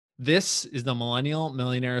This is the Millennial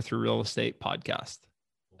Millionaire Through Real Estate podcast.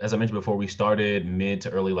 As I mentioned before, we started mid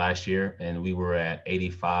to early last year, and we were at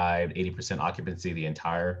 80% occupancy the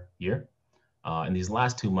entire year. In these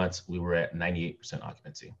last 2 months, we were at 98%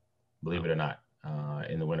 occupancy, believe it or not,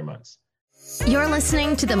 in the winter months. You're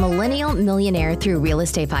listening to the Millennial Millionaire Through Real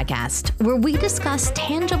Estate podcast, where we discuss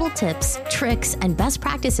tangible tips, tricks, and best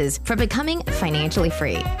practices for becoming financially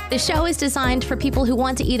free. The show is designed for people who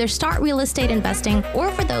want to either start real estate investing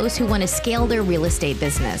or for those who want to scale their real estate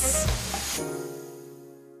business.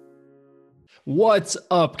 What's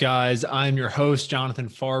up, guys? I'm your host, Jonathan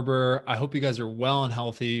Farber. I hope you guys are well and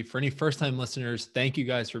healthy. For any first-time listeners, thank you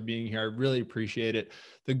guys for being here. I really appreciate it.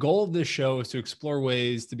 The goal of this show is to explore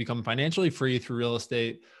ways to become financially free through real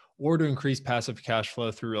estate or to increase passive cash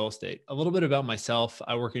flow through real estate. A little bit about myself.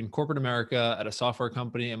 I work in corporate America at a software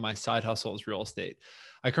company, and my side hustle is real estate.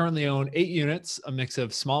 I currently own 8 units, a mix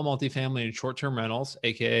of small multifamily and short-term rentals,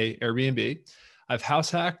 aka Airbnb. I've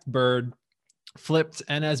house hacked, bird, flipped,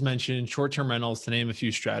 and as mentioned, short-term rentals, to name a few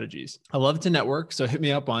strategies. I love to network, so hit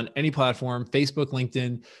me up on any platform, Facebook,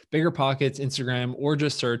 LinkedIn, BiggerPockets, Instagram, or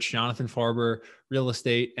just search Jonathan Farber Real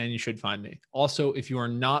Estate, and you should find me. Also, if you are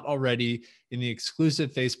not already in the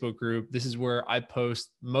exclusive Facebook group, this is where I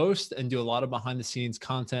post most and do a lot of behind-the-scenes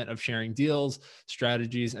content of sharing deals,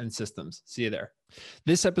 strategies, and systems. See you there.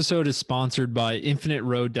 This episode is sponsored by Infinite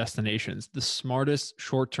Road Destinations, the smartest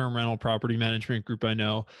short-term rental property management group I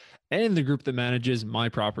know, and the group that manages my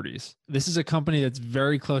properties. This is a company that's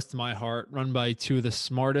very close to my heart, run by 2 of the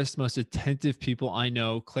smartest, most attentive people I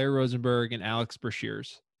know, Claire Rosenberg and Alex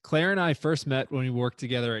Brashears. Claire and I first met when we worked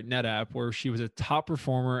together at NetApp, where she was a top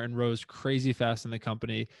performer and rose crazy fast in the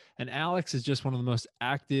company. And Alex is just one of the most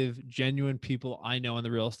active, genuine people I know in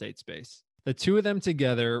the real estate space. The 2 of them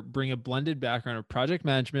together bring a blended background of project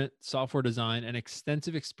management, software design, and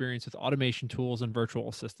extensive experience with automation tools and virtual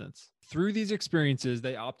assistants. Through these experiences,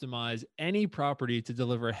 they optimize any property to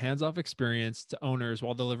deliver a hands-off experience to owners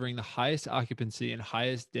while delivering the highest occupancy and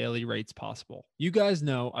highest daily rates possible. You guys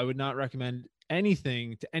know I would not recommend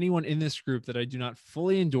anything to anyone in this group that I do not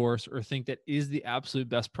fully endorse or think that is the absolute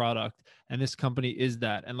best product. And this company is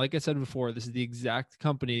that. And like I said before, this is the exact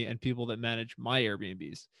company and people that manage my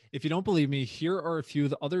Airbnbs. If you don't believe me, here are a few of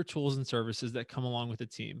the other tools and services that come along with the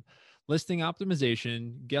team: listing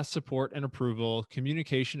optimization, guest support and approval,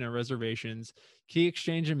 communication and reservations, key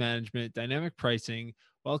exchange and management, dynamic pricing,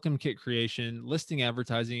 welcome kit creation, listing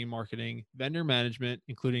advertising and marketing, vendor management,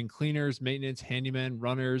 including cleaners, maintenance, handyman,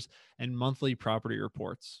 runners, and monthly property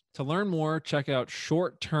reports. To learn more, check out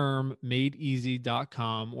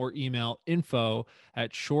shorttermmadeeasy.com or email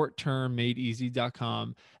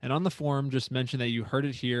info@shorttermmadeeasy.com. And on the forum, just mention that you heard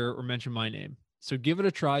it here or mention my name. So give it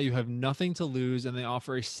a try. You have nothing to lose, and they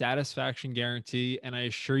offer a satisfaction guarantee. And I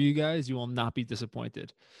assure you guys, you will not be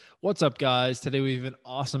disappointed. What's up, guys? Today we have an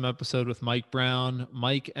awesome episode with Mike Brown.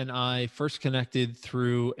 Mike and I first connected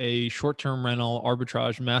through a short-term rental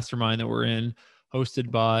arbitrage mastermind that we're in, hosted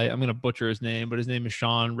by, I'm going to butcher his name, but his name is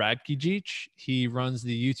Sean Radkijic. He runs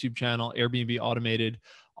the YouTube channel Airbnb Automated.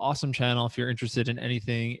 Awesome channel if you're interested in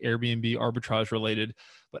anything Airbnb arbitrage related.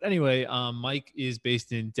 But anyway, Mike is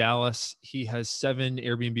based in Dallas. He has 7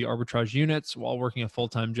 Airbnb arbitrage units while working a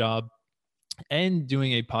full-time job and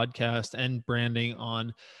doing a podcast and branding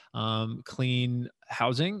on clean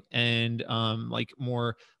housing and like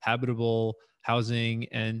more habitable housing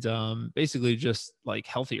and basically just like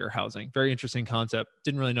healthier housing. Very interesting concept.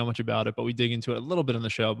 Didn't really know much about it, but we dig into it a little bit on the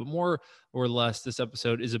show. But more or less, this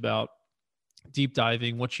episode is about deep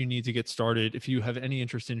diving what you need to get started if you have any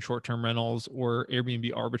interest in short-term rentals or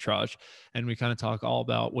Airbnb arbitrage. And we kind of talk all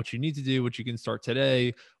about what you need to do, what you can start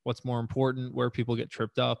today, what's more important, where people get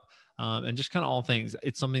tripped up, and just kind of all things.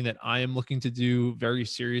 It's something that I am looking to do very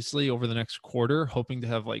seriously over the next quarter, hoping to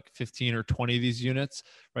have like 15 or 20 of these units.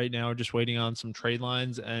 Right now, just waiting on some trade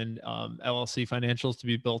lines and LLC financials to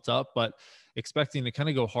be built up, but expecting to kind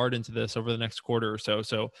of go hard into this over the next quarter or so.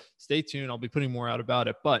 So stay tuned. I'll be putting more out about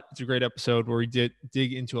it, but it's a great episode where we did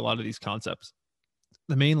dig into a lot of these concepts.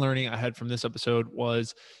 The main learning I had from this episode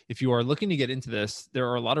was if you are looking to get into this, there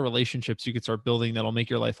are a lot of relationships you could start building that'll make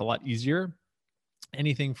your life a lot easier.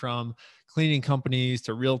 Anything from cleaning companies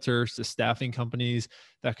to realtors to staffing companies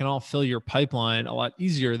that can all fill your pipeline a lot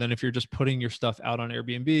easier than if you're just putting your stuff out on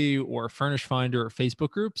Airbnb or Furnish Finder or Facebook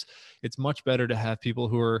groups. It's much better to have people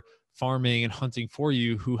who are farming and hunting for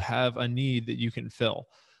you who have a need that you can fill.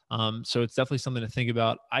 So it's definitely something to think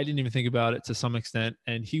about. I didn't even think about it to some extent,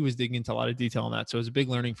 and he was digging into a lot of detail on that. So it was a big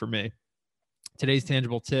learning for me. Today's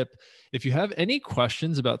tangible tip: if you have any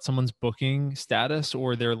questions about someone's booking status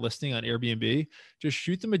or their listing on Airbnb, just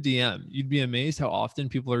shoot them a DM. You'd be amazed how often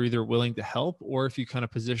people are either willing to help, or if you kind of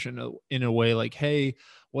position in a way like, hey,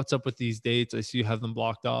 what's up with these dates? I see you have them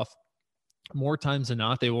blocked off. More times than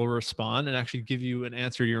not, they will respond and actually give you an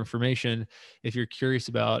answer to your information if you're curious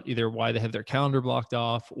about either why they have their calendar blocked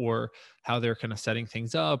off, or how they're kind of setting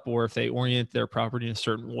things up, or if they orient their property in a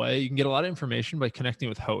certain way. You can get a lot of information by connecting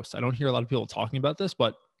with hosts. I don't hear a lot of people talking about this,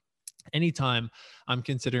 but anytime I'm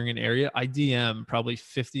considering an area, I DM probably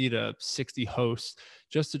 50 to 60 hosts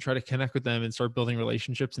just to try to connect with them and start building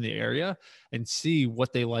relationships in the area and see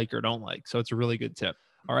what they like or don't like. So it's a really good tip.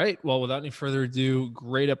 All right. Well, without any further ado,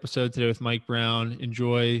 great episode today with Mike Brown.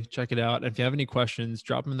 Enjoy, check it out. And if you have any questions,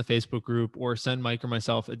 drop them in the Facebook group or send Mike or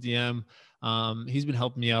myself a DM. He's been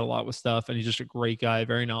helping me out a lot with stuff, and he's just a great guy,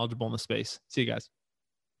 very knowledgeable in the space. See you guys.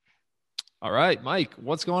 All right, Mike,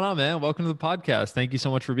 what's going on, man? Welcome to the podcast. Thank you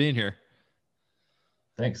so much for being here.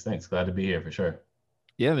 Thanks. Glad to be here for sure.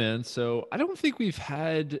 Yeah, man. So I don't think we've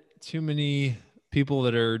had too many people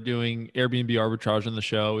that are doing Airbnb arbitrage on the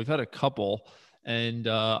show. We've had a couple. And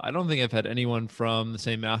I don't think I've had anyone from the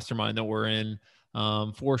same mastermind that we're in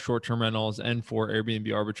for short-term rentals and for Airbnb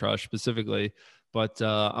arbitrage specifically. But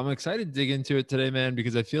I'm excited to dig into it today, man,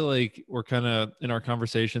 because I feel like we're kind of in our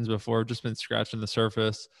conversations before, just been scratching the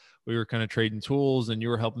surface. We were kind of trading tools, and you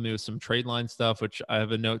were helping me with some trade line stuff, which I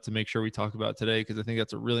have a note to make sure we talk about today, because I think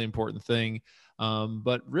that's a really important thing.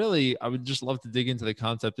 But really, I would just love to dig into the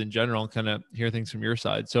concept in general and kind of hear things from your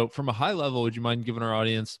side. So from a high level, would you mind giving our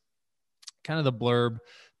audience kind of the blurb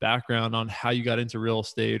background on how you got into real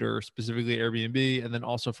estate, or specifically Airbnb, and then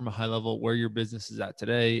also from a high level where your business is at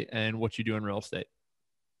today and what you do in real estate?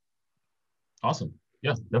 Awesome.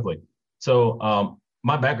 Yeah, definitely. So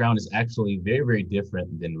my background is actually very, very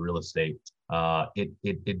different than real estate.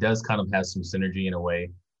 It does kind of have some synergy in a way,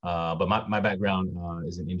 but my background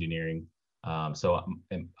is in engineering. So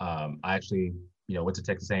I actually, went to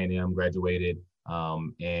Texas A&M, graduated,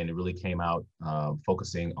 and it really came out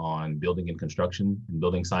focusing on building and construction and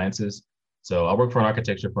building sciences. So I work for an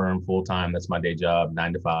architecture firm full-time. That's my day job,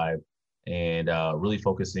 9 to 5, and really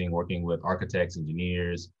working with architects,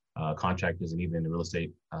 engineers, contractors, and even real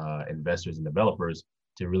estate investors and developers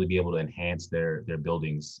to really be able to enhance their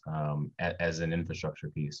buildings as an infrastructure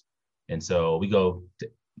piece. And so we go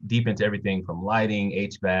deep into everything from lighting,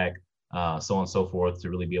 HVAC, so on and so forth, to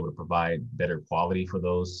really be able to provide better quality for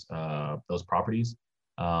those properties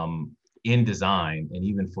in design, and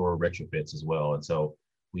even for retrofits as well. And so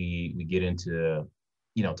we get into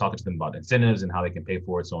talking to them about incentives and how they can pay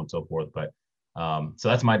for it, so on and so forth. But so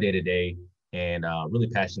that's my day to day, and really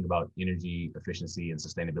passionate about energy efficiency and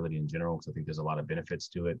sustainability in general, because I think there's a lot of benefits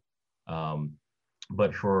to it.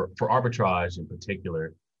 But for arbitrage in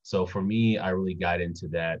particular, so for me, I really got into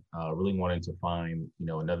that, really wanting to find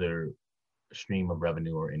another stream of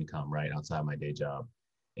revenue or income right outside my day job.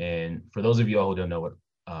 And for those of you all who don't know what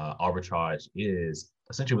arbitrage is,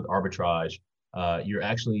 essentially with arbitrage, you're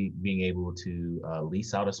actually being able to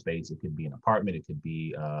lease out a space. It could be an apartment, it could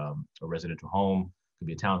be a residential home, it could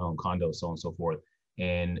be a townhome, condo, so on and so forth,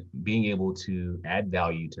 and being able to add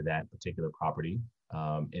value to that particular property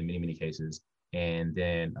in many cases, and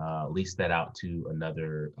then lease that out to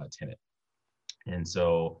another tenant. And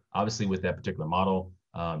so obviously with that particular model,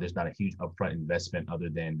 there's not a huge upfront investment other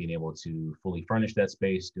than being able to fully furnish that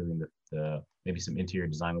space, doing the maybe some interior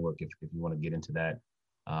design work if you want to get into that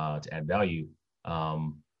to add value.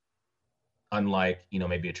 Unlike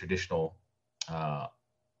maybe a traditional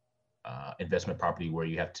investment property where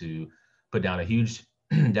you have to put down a huge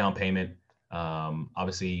down payment.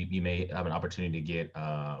 Obviously, you may have an opportunity to get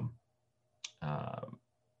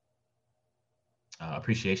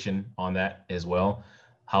appreciation on that as well.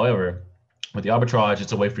 However, with the arbitrage,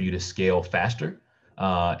 it's a way for you to scale faster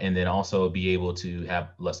and then also be able to have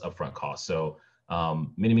less upfront costs. So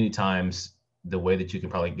many times, the way that you can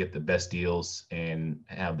probably get the best deals and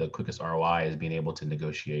have the quickest ROI is being able to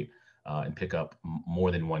negotiate and pick up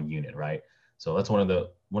more than one unit, right? So that's one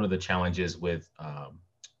of the challenges with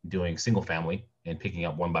doing single family and picking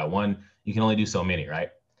up one by one. You can only do so many, right?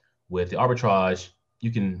 With the arbitrage,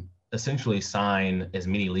 you can essentially sign as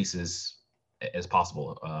many leases as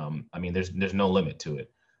possible. I mean, there's no limit to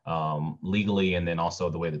it legally, and then also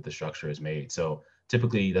the way that the structure is made. So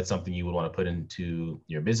typically that's something you would want to put into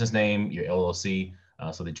your business name, your LLC,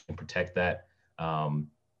 so that you can protect that. And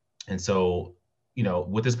so,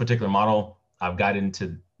 with this particular model, I've got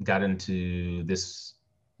into this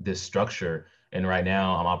structure, and right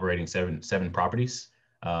now I'm operating seven properties.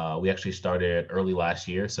 We actually started early last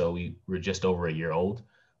year, so we're just over a year old,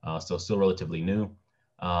 so still relatively new.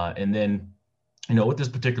 And then, with this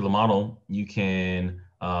particular model, you can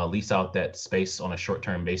lease out that space on a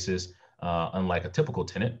short-term basis, unlike a typical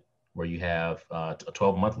tenant where you have a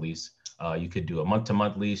 12-month lease. You could do a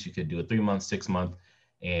month-to-month lease, you could do a 3-month, 6-month,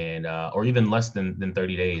 and or even less than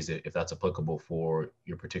 30 days if that's applicable for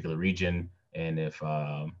your particular region, and if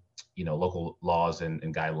local laws and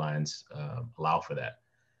guidelines allow for that.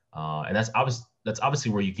 And that's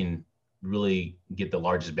obviously where you can really get the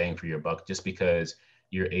largest bang for your buck, just because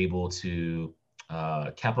you're able to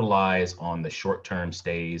capitalize on the short-term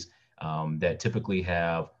stays that typically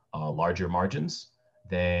have larger margins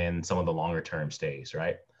than some of the longer-term stays,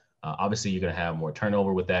 right? Obviously, you're going to have more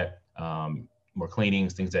turnover with that, more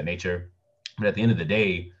cleanings, things of that nature. But at the end of the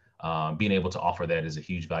day, being able to offer that is a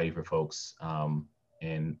huge value for folks.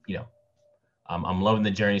 And I'm loving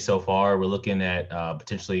the journey so far. We're looking at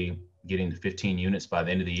potentially getting to 15 units by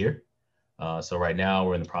the end of the year. So right now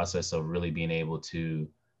we're in the process of really being able to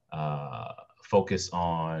focus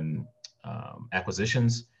on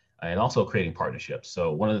acquisitions and also creating partnerships.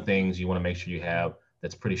 So one of the things you want to make sure you have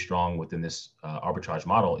that's pretty strong within this arbitrage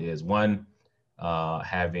model is one,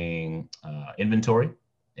 having inventory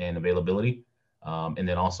and availability, and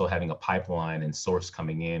then also having a pipeline and source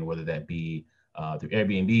coming in, whether that be through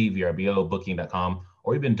Airbnb, VRBO, Booking.com,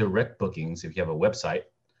 or even direct bookings if you have a website,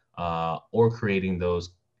 or creating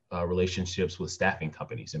those relationships with staffing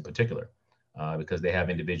companies in particular, because they have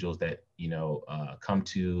individuals that come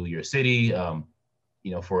to your city,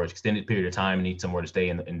 for an extended period of time and need somewhere to stay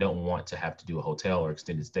and don't want to have to do a hotel or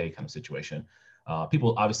extended stay kind of situation.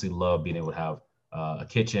 People obviously love being able to have a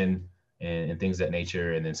kitchen and things of that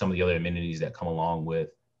nature, and then some of the other amenities that come along with,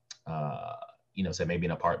 say maybe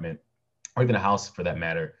an apartment or even a house for that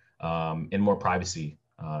matter, and more privacy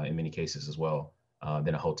in many cases as well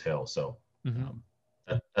than a hotel. So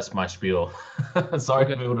that's my spiel.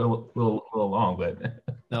 Sorry if it was a little long, but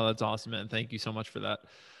no, that's awesome, man. Thank you so much for that.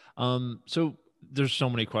 So there's so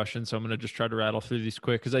many questions, so I'm going to just try to rattle through these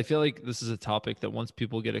quick, because I feel like this is a topic that once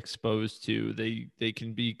people get exposed to, they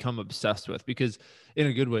can become obsessed with, because in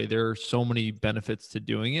a good way, there are so many benefits to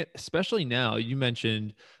doing it, especially now. You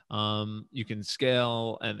mentioned you can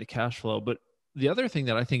scale and the cash flow, but the other thing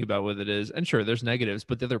that I think about with it is, and sure, there's negatives,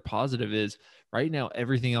 but the other positive is right now,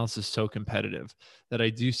 everything else is so competitive that I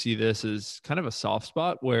do see this as kind of a soft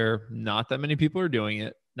spot where not that many people are doing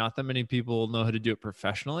it. Not that many people know how to do it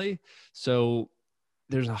professionally. So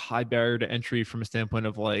there's a high barrier to entry from a standpoint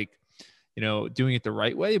of doing it the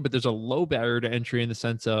right way, but there's a low barrier to entry in the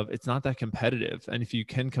sense of it's not that competitive. And if you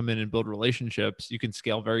can come in and build relationships, you can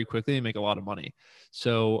scale very quickly and make a lot of money.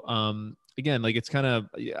 So again, it's kind of,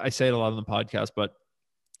 I say it a lot on the podcast, but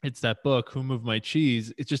it's that book, Who Moved My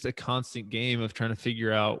Cheese? It's just a constant game of trying to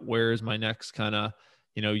figure out where is my next kind of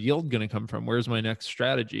yield going to come from? Where's my next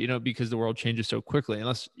strategy? Because the world changes so quickly.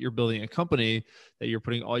 Unless you're building a company that you're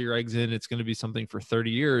putting all your eggs in, it's going to be something for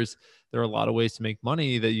 30 years. There are a lot of ways to make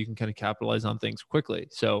money that you can kind of capitalize on things quickly.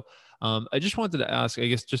 So I just wanted to ask, I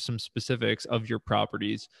guess, just some specifics of your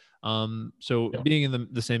properties. Being in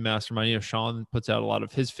the same mastermind, Sean puts out a lot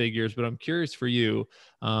of his figures, but I'm curious for you.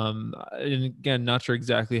 And again, not sure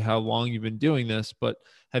exactly how long you've been doing this, but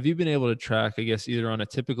have you been able to track, I guess, either on a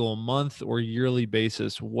typical month or yearly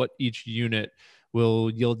basis, what each unit will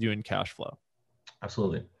yield you in cash flow?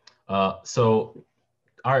 Absolutely. So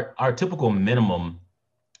our typical minimum,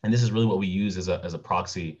 and this is really what we use as a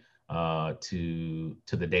proxy to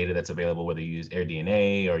the data that's available, whether you use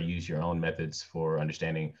AirDNA or use your own methods for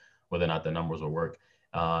understanding whether or not the numbers will work,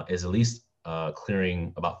 is at least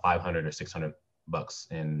clearing about $500 or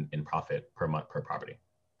 $600 in profit per month per property.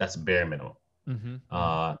 That's bare minimum.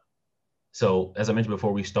 So as I mentioned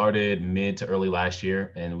before, we started mid to early last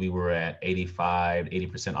year, and we were at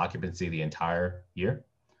 80% occupancy the entire year.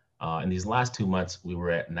 In these last 2 months, we were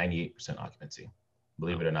at 98% occupancy,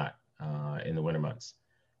 believe it or not, in the winter months.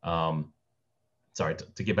 Sorry,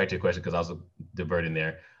 to get back to your question, because I was diverting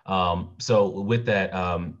there. So with that,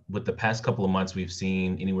 with the past couple of months, we've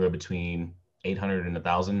seen anywhere between 800 and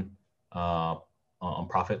 1,000 on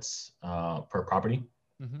profits per property.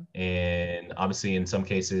 And obviously, in some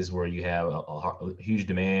cases where you have a huge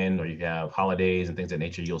demand or you have holidays and things of that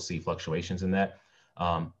nature, you'll see fluctuations in that.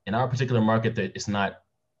 In our particular market, that it's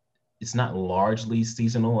not largely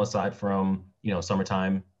seasonal, aside from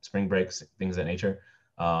summertime, spring breaks, things of that nature.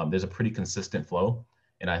 There's a pretty consistent flow.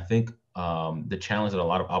 And I think the challenge that a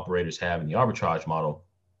lot of operators have in the arbitrage model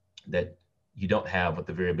that you don't have with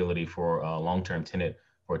the variability for a long-term tenant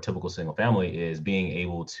for a typical single family is being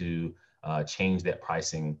able to change that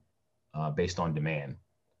pricing based on demand.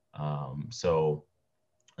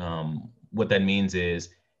 What that means is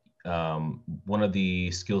one of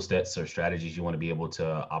the skill sets or strategies you want to be able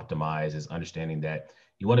to optimize is understanding that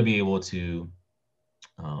you want to be able to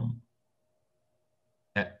um,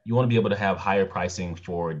 you want to be able to have higher pricing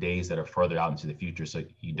for days that are further out into the future. So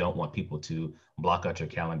you don't want people to block out your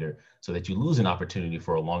calendar so that you lose an opportunity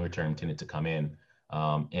for a longer term tenant to come in.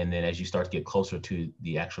 And then as you start to get closer to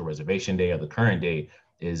the actual reservation day or the current day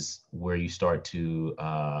is where you start to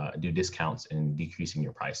do discounts and decreasing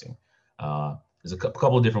your pricing. There's a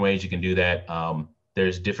couple of different ways you can do that.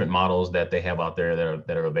 There's different models that they have out there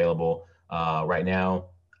that are available right now.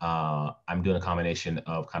 I'm doing a combination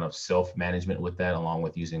of kind of self-management with that, along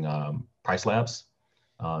with using Price Labs,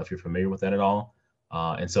 if you're familiar with that at all.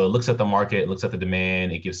 And so it looks at the market, it looks at the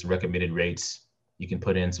demand, it gives recommended rates. You can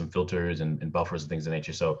put in some filters and buffers and things of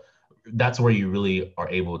nature. So that's where you really are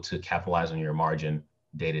able to capitalize on your margin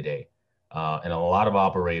day to day. And a lot of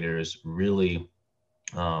operators really,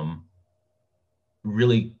 I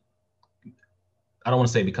don't want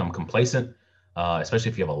to say become complacent, especially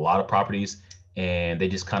if you have a lot of properties, and they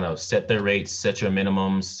just kind of set their rates, set your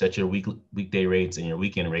minimums, set your weekday rates and your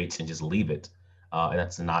weekend rates, and just leave it. And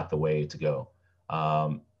that's not the way to go.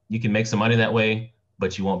 You can make some money that way,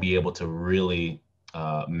 but you won't be able to really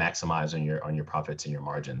maximize on your profits and your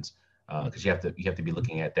margins, because you have to be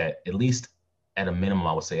looking at that at least at a minimum.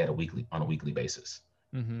 I would say on a weekly basis.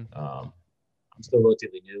 Mm-hmm. I'm still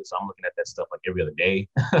relatively new, so I'm looking at that stuff like every other day.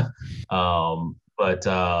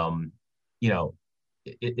 You know,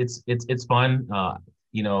 it's fun.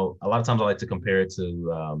 You know, a lot of times I like to compare it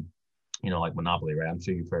to, you know, like Monopoly, right? I'm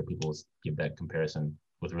sure you've heard people give that comparison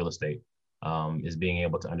with real estate, is being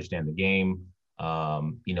able to understand the game,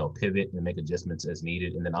 you know, pivot and make adjustments as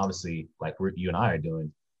needed. And then obviously, like you and I are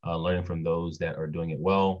doing, learning from those that are doing it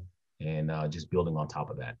well and just building on top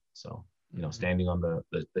of that. So, you know, standing on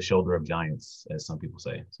the shoulder of giants, as some people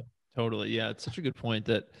say. So totally. Yeah. It's such a good point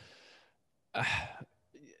that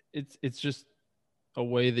it's just a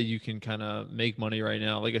way that you can kind of make money right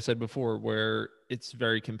now. Like I said before, where it's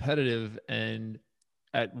very competitive, and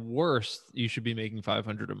at worst you should be making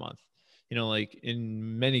 500 a month, you know, like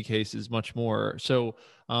in many cases, much more. So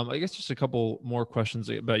I guess just a couple more questions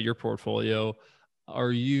about your portfolio.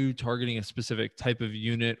 Are you targeting a specific type of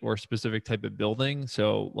unit or specific type of building?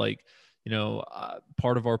 So like, you know,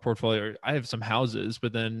 part of our portfolio, I have some houses,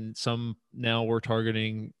 but then some now we're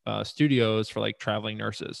targeting studios for like traveling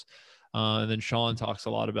nurses. And then Sean talks a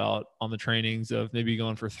lot about on the trainings of maybe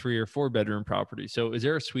going for 3 or 4 bedroom properties. So is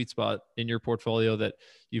there a sweet spot in your portfolio that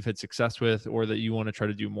you've had success with or that you want to try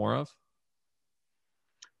to do more of?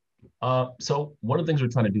 So one of the things we're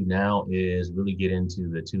trying to do now is really get into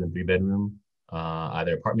the 2 and 3 bedroom,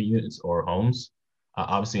 either apartment units or homes.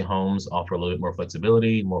 Obviously, homes offer a little bit more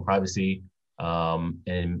flexibility, more privacy, and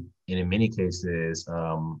in many cases,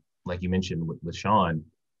 like you mentioned with Sean,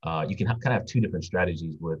 you can kind of have 2 different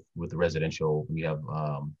strategies with the residential. You have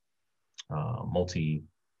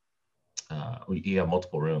you have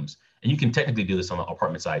multiple rooms, and you can technically do this on the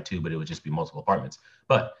apartment side too, but it would just be multiple apartments.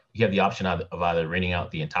 But you have the option of either renting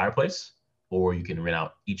out the entire place, or you can rent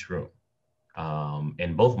out each room.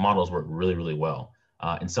 And both models work really, really well.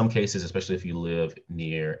 In some cases, especially if you live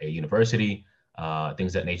near a university,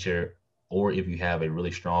 things of that nature, or if you have a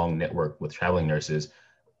really strong network with traveling nurses,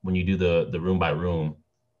 when you do the room by room,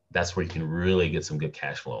 that's where you can really get some good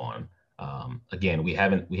cash flow on. Again, we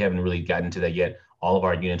haven't really gotten to that yet. All of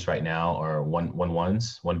our units right now are one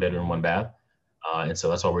bedroom, 1 bath, and so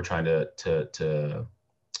that's why we're trying to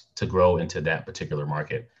grow into that particular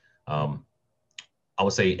market. I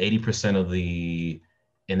would say 80% of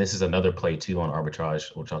and this is another play too on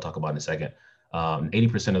arbitrage, which I'll talk about in a second.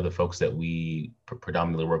 80% of the folks that we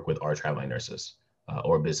predominantly work with are traveling nurses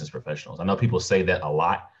or business professionals. I know people say that a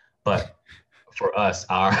lot, but for us,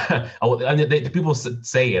 people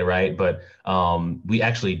say it, right? But we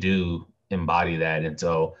actually do embody that. And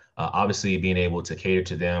so obviously being able to cater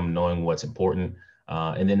to them, knowing what's important,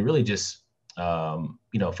 and then really just,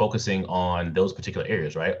 you know, focusing on those particular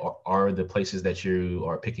areas, right? Are the places that you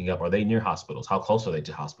are picking up, are they near hospitals? How close are they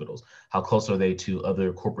to hospitals? How close are they to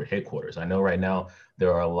other corporate headquarters? I know right now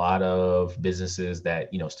there are a lot of businesses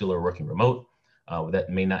that, you know, still are working remote. That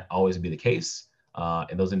may not always be the case.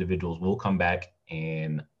 And those individuals will come back.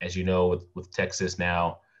 And as you know, with Texas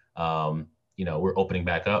now, you know, we're opening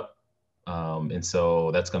back up. And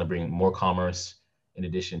so that's going to bring more commerce in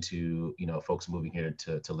addition to, you know, folks moving here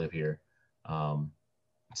to live here.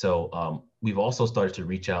 So we've also started to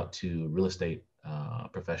reach out to real estate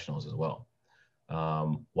professionals as well.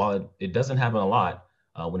 While it doesn't happen a lot,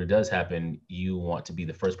 when it does happen, you want to be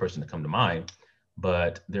the first person to come to mind.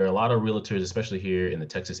 But there are a lot of realtors, especially here in the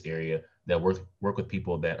Texas area, that work with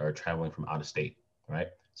people that are traveling from out of state, right?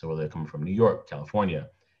 So whether they're coming from New York, California,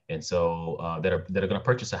 and so that are going to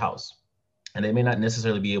purchase a house, and they may not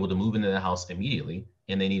necessarily be able to move into the house immediately,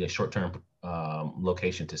 and they need a short-term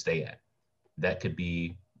location to stay at. That could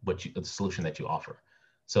be the solution that you offer.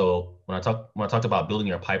 So when I talked about building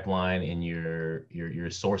your pipeline and your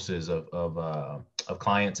sources of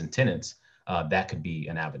clients and tenants, that could be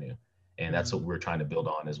an avenue, and that's what we're trying to build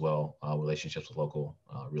on as well. Relationships with local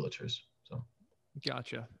realtors. So,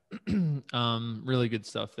 gotcha. Really good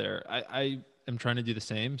stuff there. I am trying to do the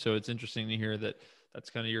same. So it's interesting to hear that that's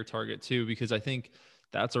kind of your target too, because I think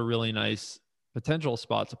that's a really nice potential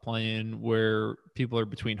spot to play in where people are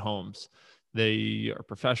between homes. They are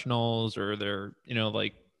professionals, or they're,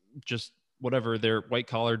 like just whatever, they're white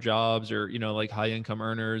collar jobs, or, like high income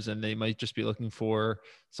earners. And they might just be looking for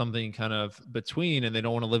something kind of between, and they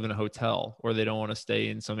don't want to live in a hotel, or they don't want to stay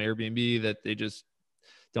in some Airbnb that they just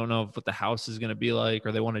don't know what the house is going to be like,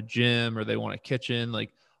 or they want a gym, or they want a kitchen,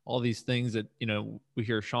 like all these things that, we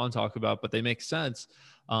hear Sean talk about, but they make sense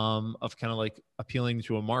of kind of like appealing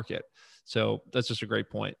to a market. So that's just a great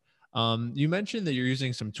point. You mentioned that you're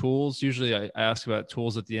using some tools. Usually I ask about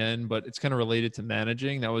tools at the end, but it's kind of related to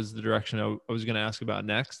managing. That was the direction I was going to ask about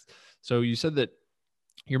next. So you said that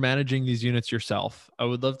you're managing these units yourself. I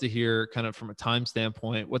would love to hear kind of from a time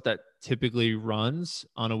standpoint, what that typically runs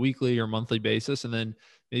on a weekly or monthly basis. And then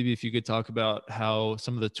maybe if you could talk about how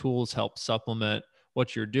some of the tools help supplement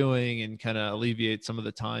what you're doing and kind of alleviate some of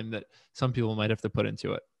the time that some people might have to put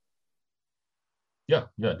into it. Yeah,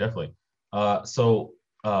 definitely.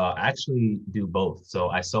 I actually do both. So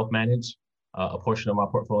I self-manage a portion of my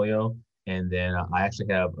portfolio, and then I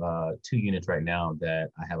actually have 2 units right now that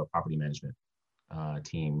I have a property management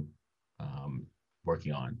team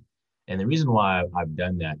working on. And the reason why I've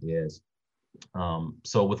done that is,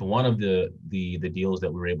 so with one of the deals that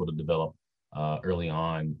we were able to develop early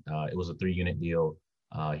on, it was a 3-unit deal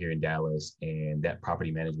here in Dallas, and that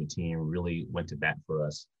property management team really went to bat for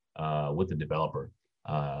us with the developer.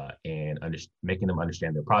 And making them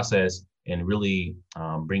understand their process, and really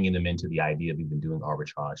bringing them into the idea of even doing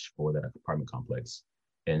arbitrage for that apartment complex.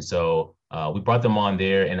 And so we brought them on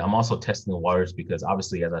there, and I'm also testing the waters, because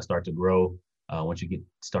obviously as I start to grow, once you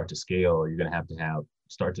start to scale, you're going to have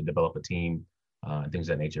start to develop a team and things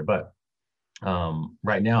of that nature. But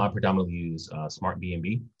right now I predominantly use Smart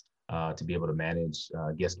B&B to be able to manage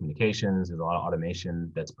guest communications. There's a lot of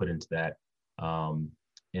automation that's put into that.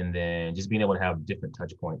 And then just being able to have different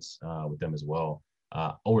touch points with them as well.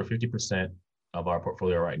 Over 50% of our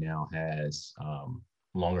portfolio right now has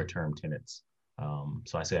longer term tenants.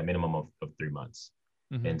 So I say a minimum of 3 months.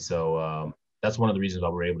 Mm-hmm. And so that's one of the reasons why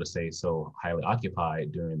we're able to stay so highly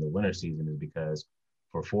occupied during the winter season, is because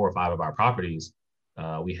for 4 or 5 of our properties,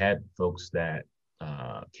 we had folks that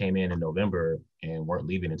came in November and weren't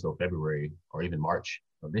leaving until February or even March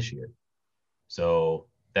of this year. So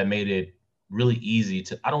that made it really easy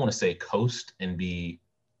to, I don't want to say coast and be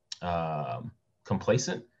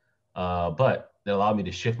complacent, but that allowed me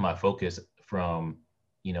to shift my focus from,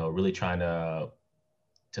 really trying to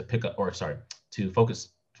pick up, to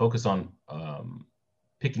focus on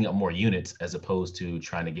picking up more units, as opposed to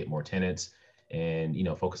trying to get more tenants and,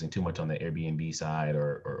 focusing too much on the Airbnb side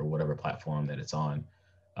or whatever platform that it's on.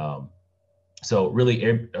 So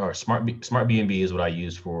really Smart B&B is what I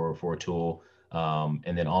use for a tool.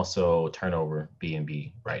 And then also Turnover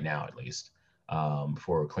B&B right now, at least,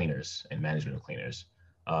 for cleaners and management of cleaners.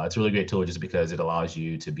 It's a really great tool just because it allows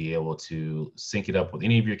you to be able to sync it up with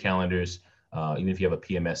any of your calendars, even if you have a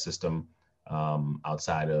PMS system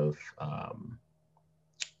outside of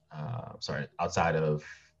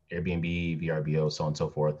Airbnb, VRBO, so on and so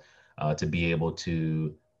forth, to be able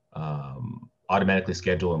to automatically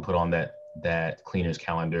schedule and put on that cleaner's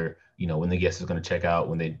calendar, when the guest is going to check out,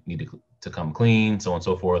 when they need to come clean, so on and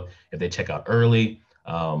so forth, if they check out early,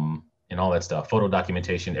 and all that stuff, photo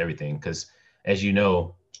documentation, everything. Because as you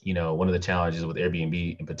know, one of the challenges with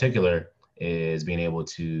Airbnb in particular is being able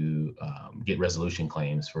to get resolution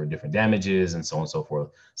claims for different damages and so on and so forth.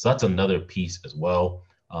 So that's another piece as well.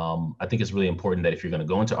 I think it's really important that if you're going to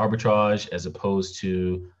go into arbitrage, as opposed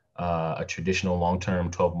to a traditional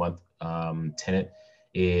long-term 12-month tenant,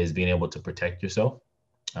 is being able to protect yourself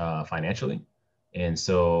financially. And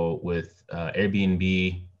so with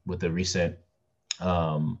Airbnb, with the recent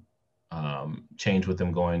change with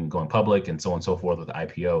them going public and so on and so forth with the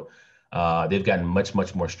IPO, they've gotten much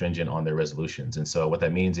more stringent on their resolutions. And so what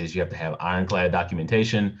that means is you have to have ironclad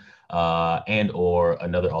documentation and or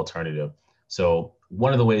another alternative. So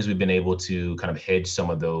one of the ways we've been able to kind of hedge some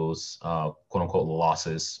of those quote unquote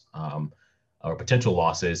losses or potential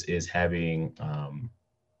losses is having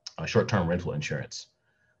a short-term rental insurance.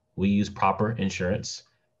 We use Proper Insurance,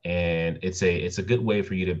 and it's a good way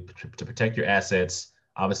for you to protect your assets.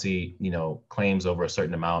 Obviously, claims over a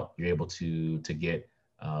certain amount, you're able to get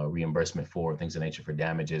reimbursement for things of nature for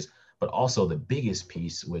damages. But also the biggest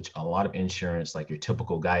piece, which a lot of insurance, like your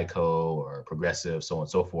typical Geico or Progressive, so on and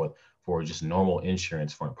so forth, for just normal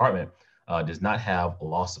insurance for an apartment, does not have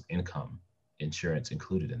loss of income insurance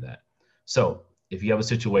included in that. So if you have a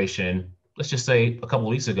situation, let's just say a couple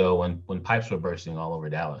of weeks ago when pipes were bursting all over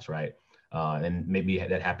Dallas, right? And maybe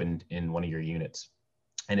that happened in one of your units,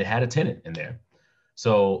 and it had a tenant in there.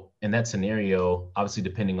 So in that scenario, obviously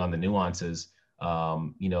depending on the nuances,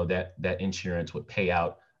 that insurance would pay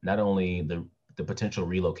out not only the potential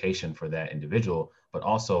relocation for that individual, but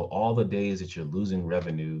also all the days that you're losing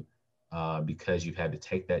revenue because you've had to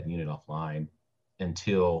take that unit offline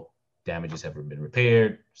until damages have been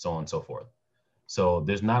repaired, so on and so forth. So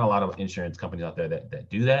there's not a lot of insurance companies out there that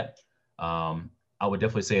do that. I would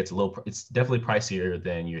definitely say it's definitely pricier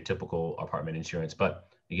than your typical apartment insurance, but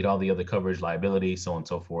you get all the other coverage, liability, so on and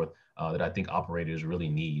so forth, that I think operators really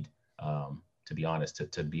need, to be honest,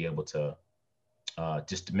 to be able to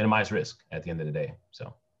just to minimize risk at the end of the day.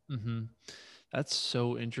 So That's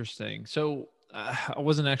so interesting. So I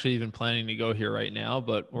wasn't actually even planning to go here right now,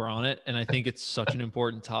 but we're on it. And I think it's such an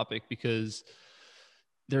important topic because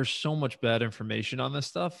there's so much bad information on this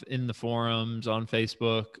stuff in the forums, on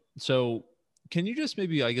Facebook. So can you just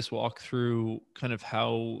maybe, I guess, walk through kind of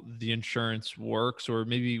how the insurance works, or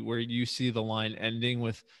maybe where you see the line ending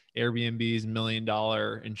with Airbnb's $1 million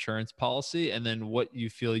insurance policy, and then what you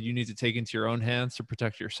feel you need to take into your own hands to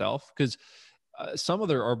protect yourself? Because some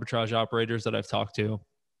other arbitrage operators that I've talked to,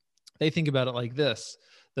 they think about it like this: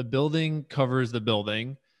 the building covers the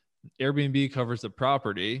building, Airbnb covers the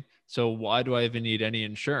property. So why do I even need any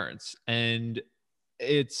insurance? And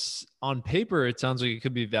it's on paper, it sounds like it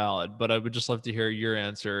could be valid, but I would just love to hear your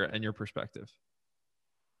answer and your perspective.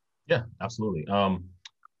 Yeah, absolutely.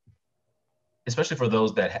 Especially for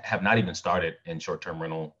those that have not even started in short-term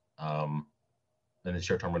rental, in the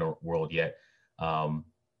short-term rental world yet.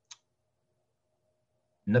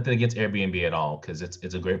 Nothing against Airbnb at all, because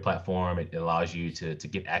it's a great platform. It allows you to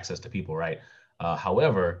get access to people, right?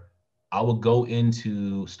 However, I would go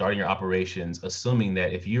into starting your operations assuming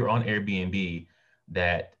that if you're on Airbnb,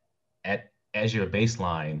 that as your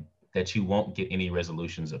baseline, that you won't get any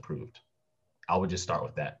resolutions approved. I would just start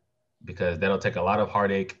with that, because that'll take a lot of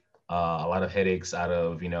heartache, a lot of headaches out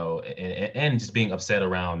of, and just being upset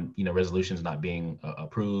around, resolutions not being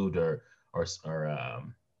approved or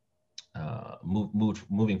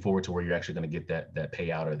moving forward to where you're actually going to get that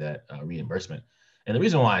payout or that reimbursement. And the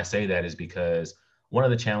reason why I say that is because one of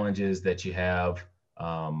the challenges that you have,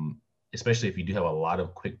 especially if you do have a lot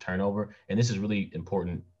of quick turnover, and this is really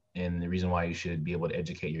important, and the reason why you should be able to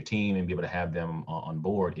educate your team and be able to have them on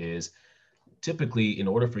board is, typically, in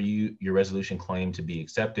order for your resolution claim to be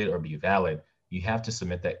accepted or be valid, you have to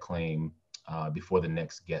submit that claim before the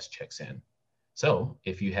next guest checks in. So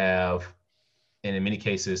if you have, and in many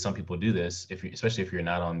cases, some people do this, especially if you're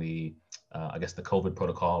not on the, I guess, the COVID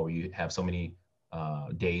protocol, where you have so many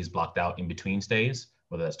days blocked out in between stays,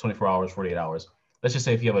 whether that's 24 hours, 48 hours. Let's just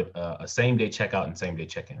say if you have a same day checkout and same day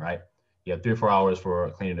check-in, right? You have 3 or 4 hours for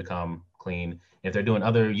a cleaner to come clean. If they're doing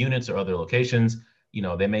other units or other locations,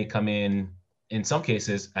 they may come in some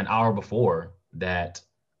cases, an hour before that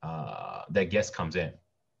guest comes in,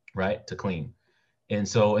 right, to clean. And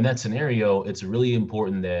so in that scenario, it's really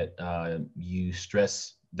important that you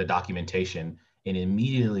stress the documentation and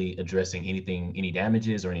immediately addressing any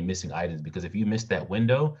damages or any missing items, because if you miss that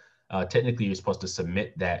window, technically you're supposed to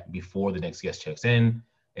submit that before the next guest checks in.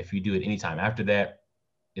 If you do it anytime after that,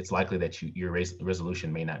 it's likely that your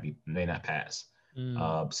resolution may not pass.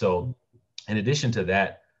 So in addition to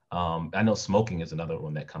that, I know smoking is another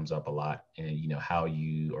one that comes up a lot, and how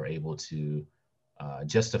you are able to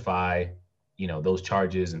justify those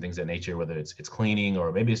charges and things of that nature, whether it's cleaning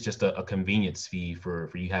or maybe it's just a convenience fee for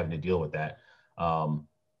you having to deal with that.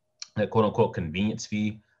 That quote unquote convenience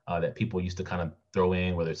fee that people used to kind of throw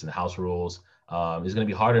in, whether it's in the house rules, is going to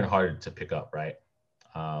be harder and harder to pick up, right?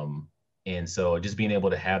 And so just being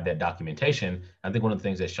able to have that documentation, I think one of the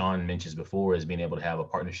things that Sean mentions before is being able to have a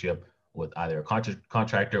partnership with either a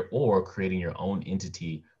contractor or creating your own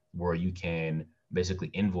entity where you can basically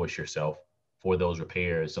invoice yourself for those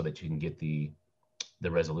repairs, so that you can get the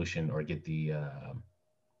resolution or get the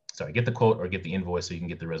quote or get the invoice, so you can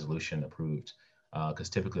get the resolution approved. Because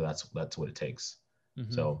typically that's what it takes.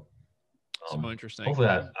 Mm-hmm. So interesting. Hopefully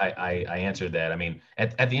I answered that. I mean,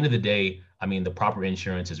 at the end of the day, I mean, the proper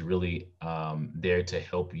insurance is really there to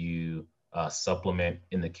help you supplement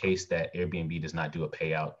in the case that Airbnb does not do a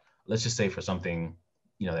payout. Let's just say for something,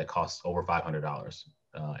 that costs over $500.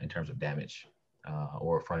 in terms of damage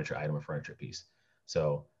or a furniture item or furniture piece.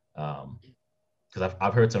 So, because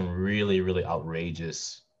I've heard some really, really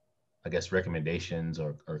outrageous, I guess, recommendations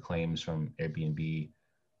or claims from Airbnb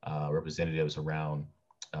representatives around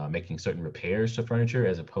making certain repairs to furniture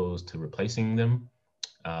as opposed to replacing them,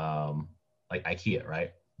 like IKEA,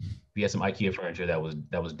 right? If you had some IKEA furniture that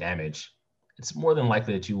was damaged, it's more than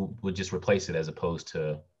likely that you would just replace it as opposed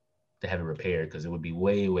to have it repaired, because it would be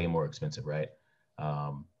way, way more expensive, right?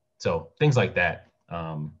 So things like that.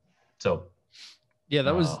 So yeah,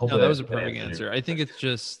 that was hopefully that was a perfect answered answer. I think it's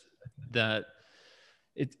just that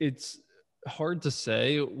it's hard to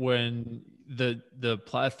say when the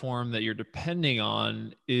platform that you're depending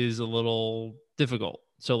on is a little difficult.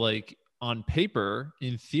 So like on paper,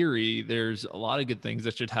 in theory, there's a lot of good things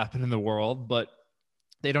that should happen in the world, but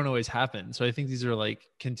they don't always happen. So I think these are like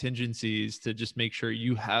contingencies to just make sure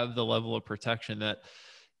you have the level of protection that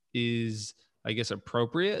is, I guess,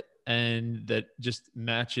 appropriate and that just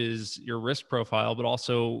matches your risk profile, but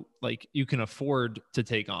also like you can afford to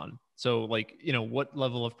take on. So like, what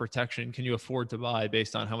level of protection can you afford to buy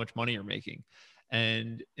based on how much money you're making?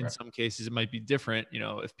 And in Right. some cases it might be different,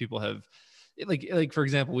 if people have like, for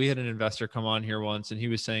example, we had an investor come on here once and he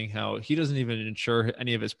was saying how he doesn't even insure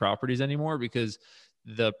any of his properties anymore because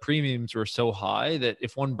the premiums were so high that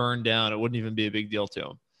if one burned down, it wouldn't even be a big deal to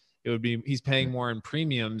him. It would be, he's paying more in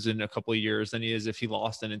premiums in a couple of years than he is if he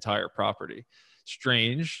lost an entire property.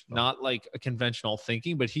 Strange, not like a conventional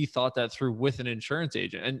thinking, but he thought that through with an insurance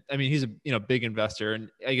agent. And I mean, he's a big investor, and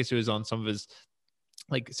I guess it was on some of his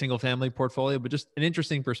like single family portfolio, but just an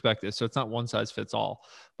interesting perspective. So it's not one size fits all,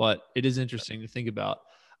 but it is interesting to think about.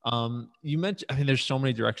 You mentioned, I mean, there's so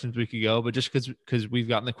many directions we could go, but just because we've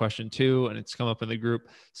gotten the question too, and it's come up in the group,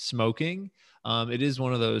 smoking, it is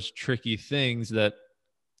one of those tricky things that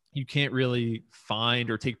you can't really find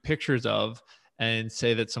or take pictures of and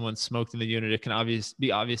say that someone smoked in the unit. It can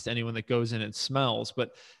be obvious to anyone that goes in and smells, but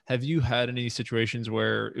have you had any situations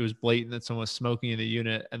where it was blatant that someone was smoking in the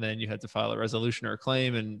unit and then you had to file a resolution or a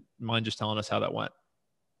claim? And mind just telling us how that went?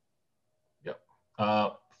 Yep.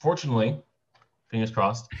 Fortunately, fingers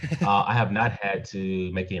crossed, I have not had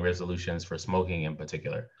to make any resolutions for smoking in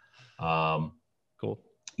particular. Cool.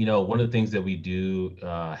 One of the things that we do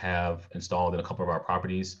have installed in a couple of our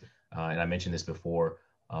properties, and I mentioned this before,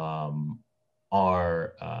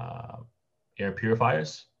 are air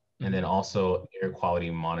purifiers and then also air quality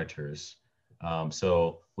monitors.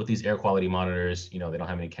 So with these air quality monitors, they don't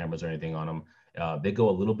have any cameras or anything on them. They go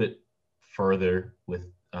a little bit further with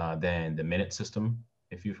than the Minute system,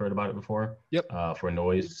 if you've heard about it before. Yep. For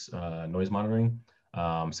noise monitoring.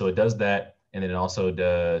 So it does that, and then it also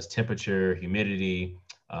does temperature, humidity,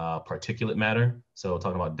 particulate matter. So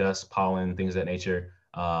talking about dust, pollen, things of that nature,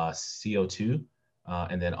 CO2,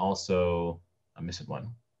 and then also I'm missing one,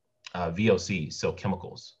 VOC, so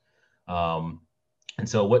chemicals. And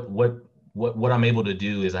so what I'm able to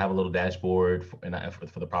do is I have a little dashboard for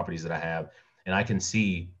the properties that I have, and I can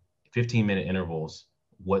see 15-minute intervals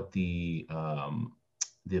what the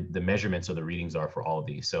measurements or the readings are for all of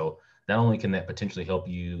these. So not only can that potentially help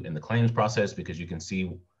you in the claims process, because you can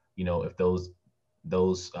see, if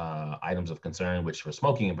those items of concern, which for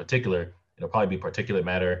smoking in particular, it'll probably be particulate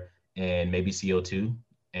matter and maybe CO2.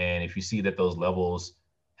 And if you see that those levels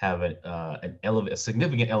have a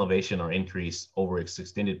significant elevation or increase over an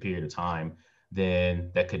extended period of time,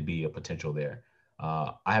 then that could be a potential there.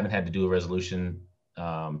 I haven't had to do a resolution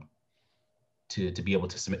to be able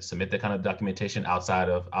to submit that kind of documentation outside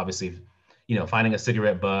of obviously, finding a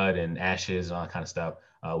cigarette butt and ashes and all that kind of stuff,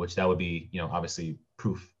 which that would be, obviously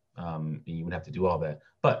proof, and you would have to do all that.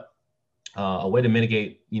 But a way to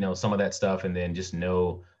mitigate, some of that stuff, and then just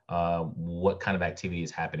know what kind of activity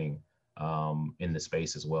is happening in the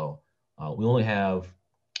space as well. We only have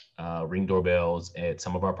Ring doorbells at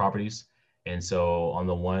some of our properties. And so on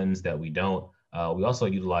the ones that we don't, we also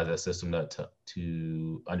utilize that system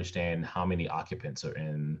to understand how many occupants are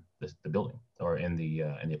in the building or in the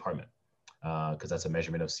apartment, because that's a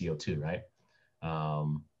measurement of CO2, right?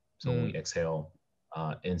 So when we exhale,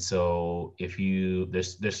 and so if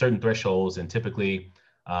there's certain thresholds, and typically,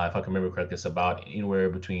 if I can remember correctly, it's about anywhere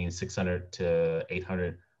between 600 to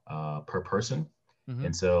 800 per person. Mm-hmm.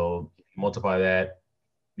 And so if you multiply that,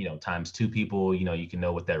 times 2 people, you can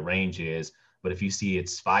know what that range is. But if you see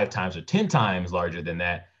it's 5 times or 10 times larger than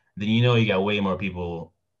that, then you got way more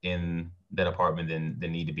people in that apartment than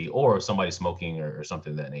need to be, or somebody smoking or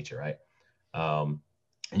something of that nature, right? And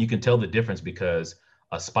you can tell the difference because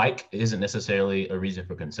a spike isn't necessarily a reason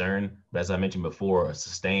for concern, but as I mentioned before, a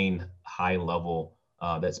sustained high level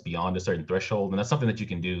that's beyond a certain threshold, and that's something that you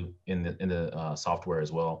can do in the software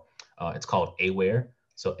as well. It's called Aware.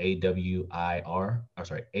 So AWIR, or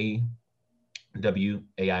sorry,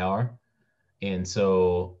 AWAIR. And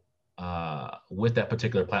so with that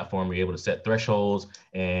particular platform, you're able to set thresholds,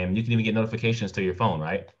 and you can even get notifications to your phone,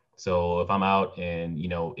 right? So if I'm out and, you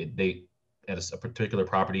know, they at a particular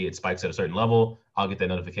property, it spikes at a certain level, I'll get that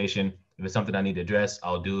notification. If it's something I need to address,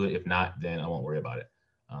 I'll do it. If not, then I won't worry about it.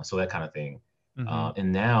 So that kind of thing.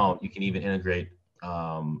 And now you can even integrate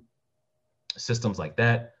systems like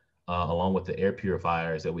that, along with the air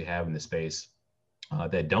purifiers that we have in the space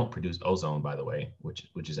that don't produce ozone, by the way,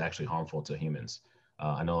 which is actually harmful to humans.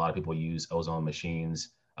 I know a lot of people use ozone machines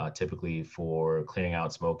typically for clearing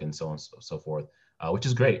out smoke and so on and so forth, which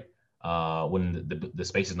is great when the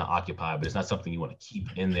space is not occupied, but it's not something you want to keep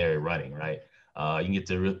in there running, right? You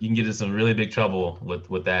can get into some really big trouble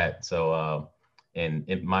with that. So, and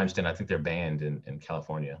in my understanding, I think they're banned in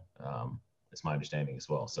California. It's my understanding as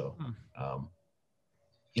well. So,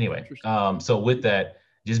 anyway, so with that,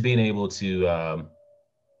 just being able to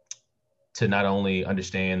not only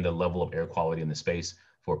understand the level of air quality in the space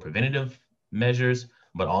for preventative measures,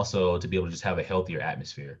 but also to be able to just have a healthier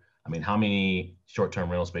atmosphere. I mean, how many short-term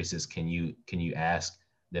rental spaces can you ask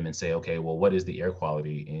them and say, okay, well, what is the air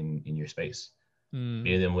quality in your space?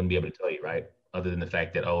 Many of them wouldn't be able to tell you, right? Other than the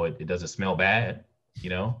fact that, oh, it doesn't smell bad,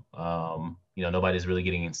 nobody's really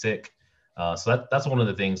getting sick. So that's one of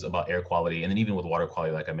the things about air quality. And then even with water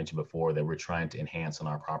quality, like I mentioned before, that we're trying to enhance on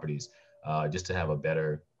our properties just to have a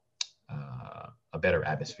better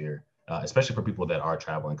atmosphere, especially for people that are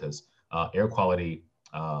traveling, because air quality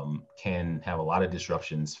can have a lot of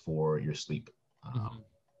disruptions for your sleep.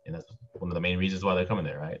 And that's one of the main reasons why they're coming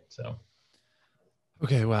there, right? So.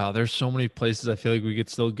 Okay, wow. There's so many places I feel like we could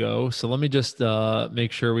still go. So let me just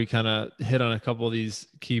make sure we kind of hit on a couple of these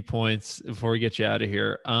key points before we get you out of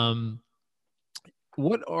here.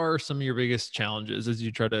 What are some of your biggest challenges as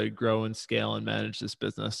you try to grow and scale and manage this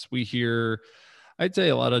business? We hear, I'd say,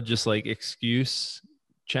 a lot of just like excuse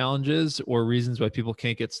challenges or reasons why people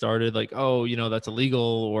can't get started. Like, oh, that's illegal,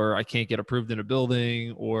 or I can't get approved in a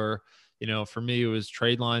building, or, for me, it was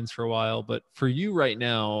trade lines for a while. But for you right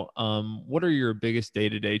now, what are your biggest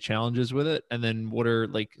day-to-day challenges with it? And then what are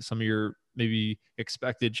like some of your maybe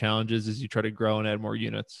expected challenges as you try to grow and add more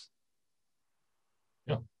units?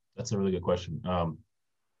 Yeah, that's a really good question.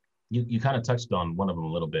 You kind of touched on one of them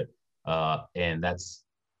a little bit, and that's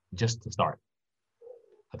just to start.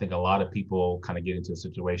 I think a lot of people kind of get into a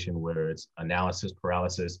situation where it's analysis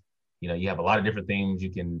paralysis. You have a lot of different things you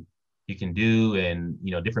can do, and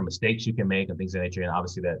different mistakes you can make and things of that nature. And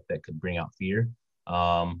obviously that could bring out fear.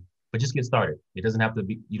 But just get started. It doesn't have to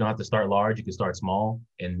be. You don't have to start large. You can start small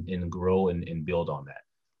and grow and build on that.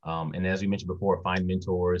 And as we mentioned before, find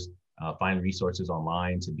mentors, find resources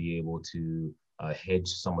online to be able to hedge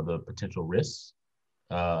some of the potential risks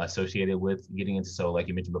associated with getting into. So like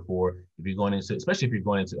you mentioned before, if you're going into, especially if you're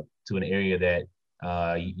going into an area that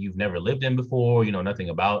you've never lived in before, nothing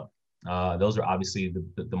about, those are obviously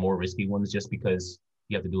the more risky ones, just because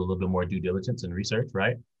you have to do a little bit more due diligence and research,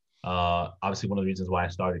 right? Obviously, one of the reasons why I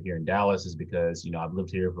started here in Dallas is because, I've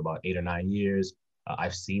lived here for about 8 or 9 years.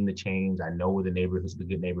 I've seen the change. I know where the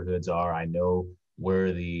good neighborhoods are. I know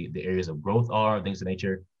where the areas of growth are, things of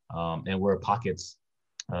nature, and where pockets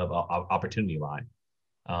of opportunity lie.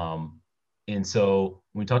 And so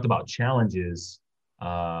when we talked about challenges,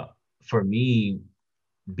 for me,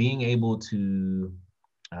 being able to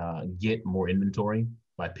get more inventory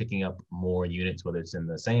by picking up more units, whether it's in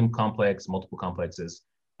the same complex, multiple complexes,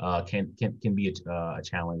 can be a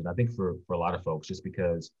challenge. And I think for a lot of folks, just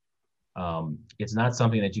because it's not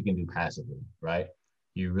something that you can do passively, right?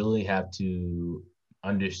 You really have to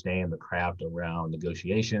understand the craft around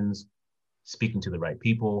negotiations, speaking to the right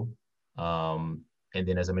people, and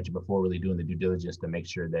then, as I mentioned before, really doing the due diligence to make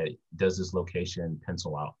sure that does this location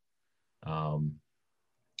pencil out.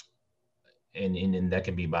 And that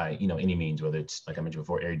can be by, any means, whether it's, like I mentioned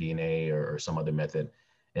before, AirDNA or some other method.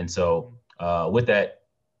 And so with that,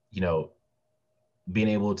 being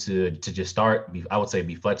able to just start, I would say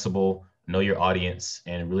be flexible, know your audience,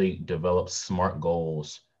 and really develop smart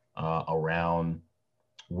goals around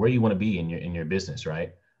where you want to be in your business,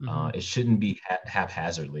 right? It shouldn't be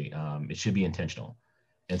haphazardly. It should be intentional.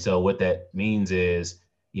 And so what that means is,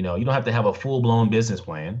 you don't have to have a full-blown business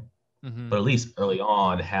plan, but at least early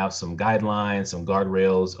on have some guidelines, some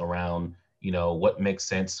guardrails around, what makes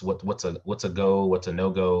sense, what's a go, what's a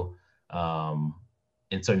no-go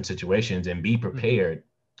in certain situations, and be prepared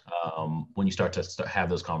when you start to have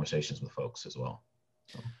those conversations with folks as well.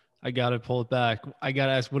 So. I got to pull it back. I got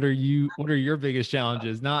to ask, what are your biggest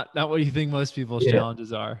challenges? Not what you think most people's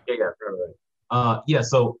challenges are.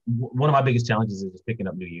 So one of my biggest challenges is just picking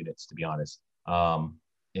up new units, to be honest.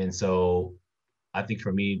 And so I think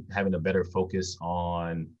for me, having a better focus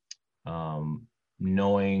on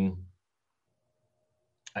knowing,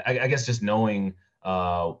 I guess just knowing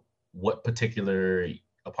what particular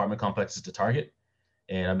apartment complexes to target.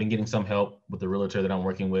 And I've been getting some help with the realtor that I'm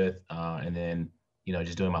working with, and then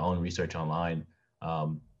just doing my own research online,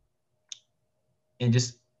 um, and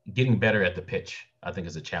just getting better at the pitch. I think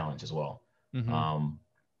is a challenge as well. Mm-hmm.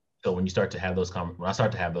 So when you start to have when I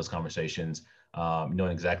start to have those conversations,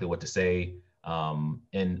 knowing exactly what to say,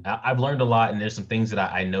 and I've learned a lot. And there's some things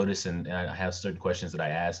that I notice, and I have certain questions that I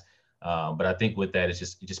ask. But I think with that, it's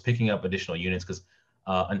just picking up additional units because,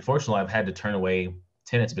 unfortunately, I've had to turn away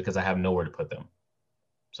tenants because I have nowhere to put them.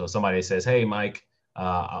 So somebody says, "Hey, Mike,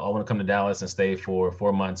 I want to come to Dallas and stay for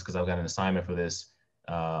 4 months because I've got an assignment for this,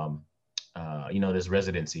 this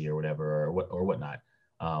residency or whatever or whatnot."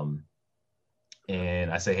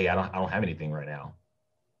 And I say, "Hey, I don't have anything right now."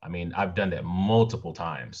 I mean, I've done that multiple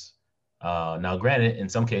times. Now, granted, in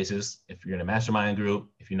some cases, if you're in a mastermind group,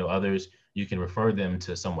 if you know others, you can refer them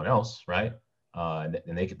to someone else, right?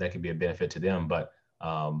 And that could be a benefit to them. But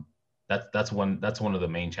that's one of the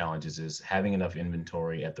main challenges is having enough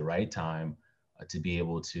inventory at the right time to be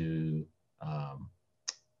able to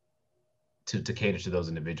cater to those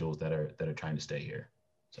individuals that are trying to stay here.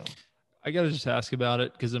 So I got to just ask about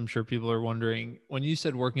it because I'm sure people are wondering, when you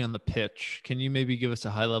said working on the pitch, can you maybe give us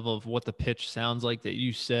a high level of what the pitch sounds like that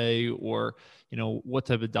you say, or, what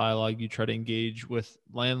type of dialogue you try to engage with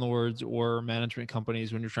landlords or management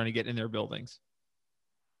companies when you're trying to get in their buildings?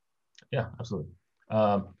 Yeah, absolutely.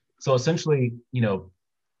 So essentially, you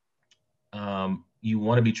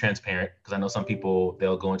want to be transparent because I know some people,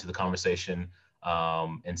 they'll go into the conversation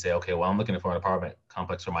and say, okay, well, I'm looking for an apartment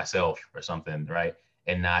complex for myself or something, right?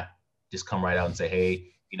 And not just come right out and say, hey,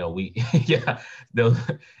 we, yeah, they'll,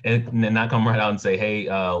 and not come right out and say, hey,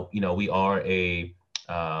 we are a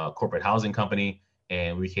corporate housing company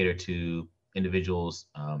and we cater to individuals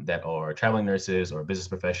that are traveling nurses or business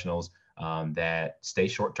professionals that stay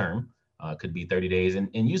short term, could be 30 days. And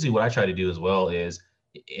usually what I try to do as well is,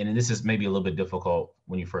 and this is maybe a little bit difficult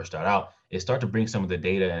when you first start out, is start to bring some of the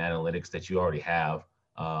data and analytics that you already have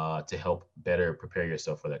to help better prepare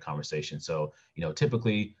yourself for that conversation. So,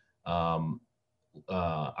 typically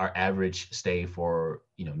our average stay for,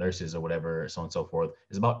 nurses or whatever, so on and so forth,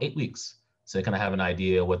 is about 8 weeks. So they kind of have an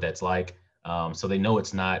idea what that's like. So they know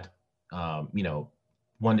it's not,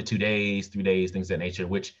 1 to 2 days, 3 days, things of that nature,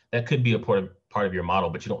 which that could be a part of your model,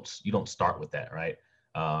 but you don't start with that, right?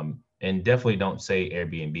 And definitely don't say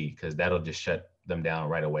Airbnb because that'll just shut them down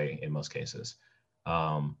right away in most cases.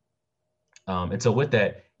 And so with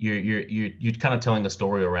that, you're kind of telling a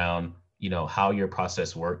story around, how your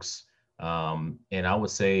process works. And I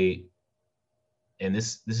would say, and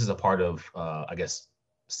this is a part of, I guess,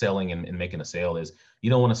 selling and making a sale is you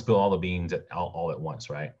don't want to spill all the beans all at once,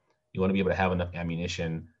 right? You want to be able to have enough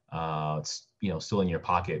ammunition, still in your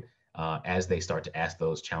pocket as they start to ask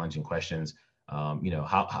those challenging questions.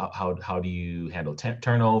 How do you handle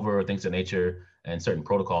turnover, things of nature, and certain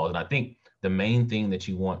protocols? And I think the main thing that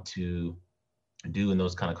you want to do in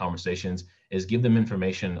those kind of conversations is give them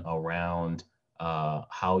information around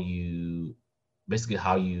how you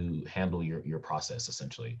handle your process,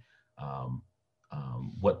 essentially.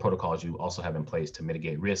 What protocols you also have in place to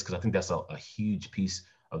mitigate risk, because I think that's a huge piece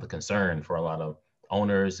of the concern for a lot of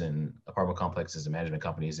owners and apartment complexes and management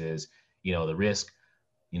companies is, the risk.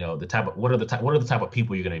 What are the type of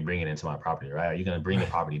people you're going to be bringing into my property, right? Are you going to bring the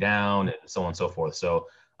property down and so on and so forth? So,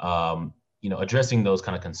 addressing those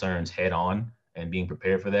kind of concerns head on and being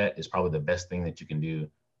prepared for that is probably the best thing that you can do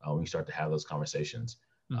when you start to have those conversations.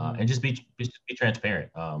 And just be transparent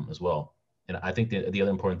as well. And I think that the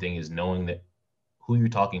other important thing is knowing that who you're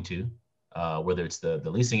talking to, whether it's the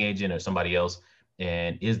leasing agent or somebody else,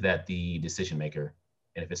 and is that the decision maker?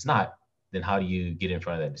 And if it's not, then how do you get in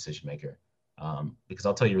front of that decision maker? Because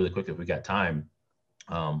I'll tell you really quick if we got time,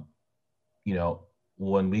 when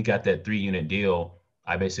we got that 3-unit deal,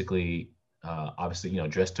 I basically, obviously,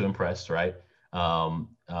 dressed to impress, right?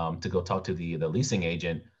 To go talk to the leasing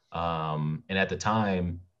agent. And at the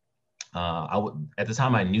time,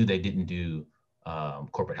 I knew they didn't do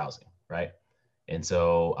corporate housing, right? And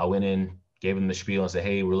so I went in, gave them the spiel and said,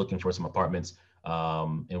 hey, we're looking for some apartments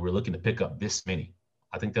and we're looking to pick up this many.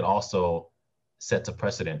 I think that also sets a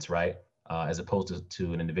precedence, right? As opposed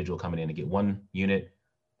to an individual coming in to get 1 unit,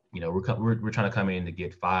 we're trying to come in to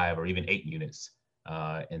get 5 or even 8 units.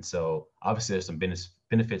 And so obviously there's some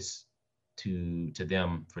benefits to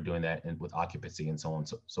them for doing that, and with occupancy and so on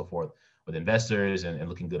and so forth with investors and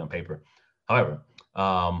looking good on paper. However,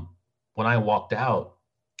 when I walked out,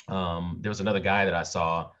 there was another guy that I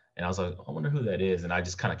saw And I was like, I wonder who that is. And I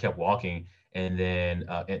just kind of kept walking. And then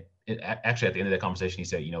actually at the end of that conversation, he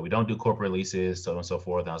said, we don't do corporate leases, so on and so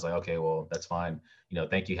forth. And I was like, okay, well, that's fine.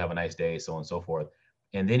 Thank you. Have a nice day, so on and so forth.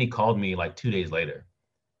 And then he called me like 2 days later.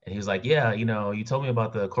 And he was like, yeah, you told me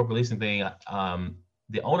about the corporate leasing thing.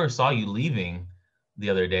 The owner saw you leaving the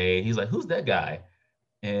other day. He's like, who's that guy?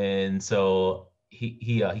 And so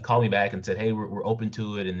he called me back and said, hey, we're open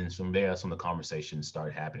to it. And then from there, that's when the conversation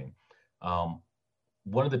started happening.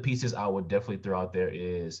 One of the pieces I would definitely throw out there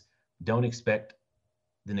is don't expect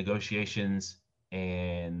the negotiations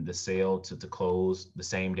and the sale to close the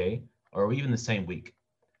same day or even the same week.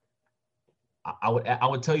 I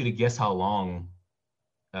would tell you to guess how long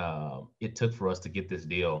it took for us to get this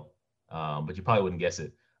deal, but you probably wouldn't guess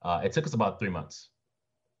it. It took us about 3 months.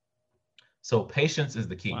 So patience is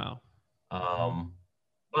the key. Wow.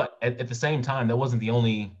 But at the same time, that wasn't the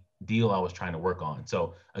only deal I was trying to work on.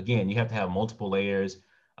 So again, you have to have multiple layers.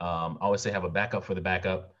 I always say have a backup for the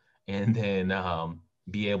backup, and then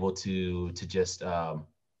be able to just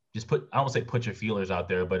put, I won't say put your feelers out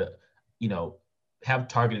there, but have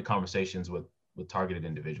targeted conversations with targeted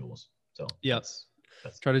individuals. So yes,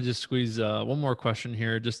 that's try to just squeeze one more question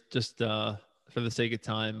here, just for the sake of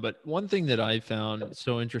time. But one thing that I found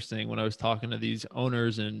so interesting when I was talking to these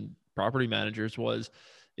owners and property managers was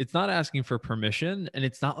it's not asking for permission, and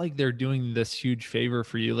it's not like they're doing this huge favor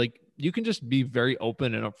for you. Like, you can just be very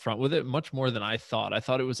open and upfront with it, much more than I thought. I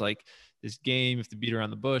thought it was like this game, you have to beat around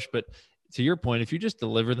the bush. But to your point, if you just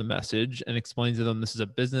deliver the message and explain to them, this is a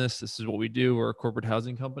business, this is what we do, we're a corporate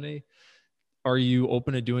housing company, are you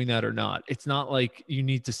open to doing that or not? It's not like you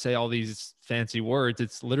need to say all these fancy words.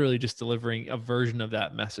 It's literally just delivering a version of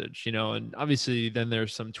that message, and obviously then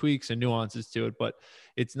there's some tweaks and nuances to it, but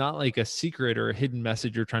it's not like a secret or a hidden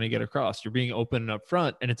message you're trying to get across. You're being open and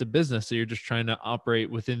upfront, and it's a business. So you're just trying to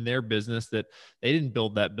operate within their business, that they didn't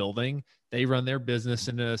build that building. They run their business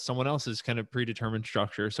in someone else's kind of predetermined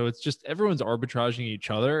structure. So it's just, everyone's arbitraging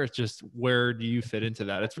each other. It's just, where do you fit into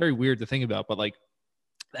that? It's very weird to think about, but like,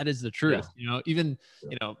 that is the truth. Even,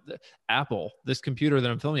 Apple, this computer that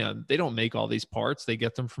I'm filming on, they don't make all these parts. They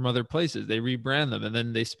get them from other places. They rebrand them, and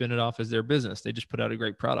then they spin it off as their business. They just put out a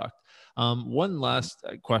great product. One last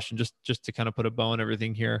question, just to kind of put a bow on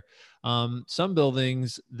everything here. Some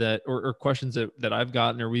buildings that, or questions that I've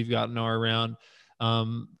gotten or we've gotten are around,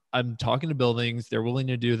 I'm talking to buildings, they're willing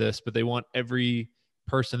to do this, but they want every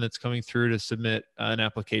person that's coming through to submit an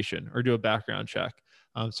application or do a background check.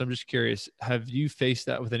 So I'm just curious, have you faced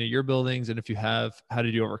that with any of your buildings? And if you have, how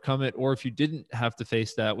did you overcome it? Or if you didn't have to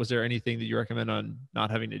face that, was there anything that you recommend on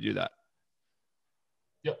not having to do that?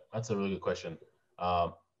 Yep, that's a really good question.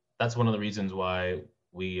 That's one of the reasons why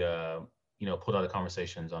we, pulled out the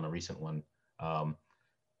conversations on a recent one.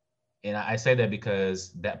 And I say that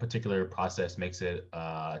because that particular process makes it,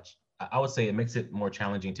 I would say it makes it more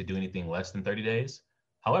challenging to do anything less than 30 days.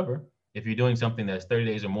 However, if you're doing something that's 30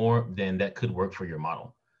 days or more, then that could work for your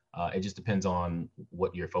model. It just depends on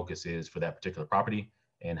what your focus is for that particular property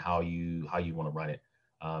and how you want to run it.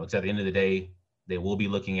 Because at the end of the day, they will be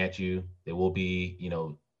looking at you. They will be,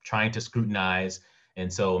 trying to scrutinize.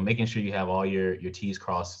 And so making sure you have all your T's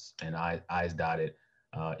crossed and I's dotted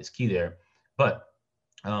is key there. But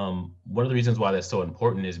one of the reasons why that's so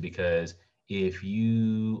important is because if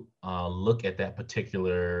you look at that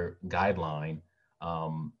particular guideline,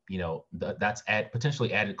 that's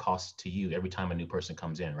potentially added cost to you every time a new person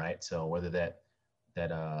comes in, right? So whether that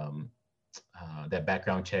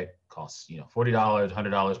background check costs, $40,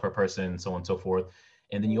 $100 per person, so on and so forth.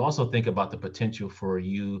 And then you also think about the potential for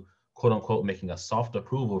you, quote unquote, making a soft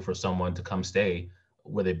approval for someone to come stay,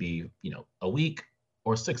 whether it be, a week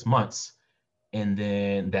or 6 months. And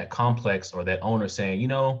then that complex or that owner saying,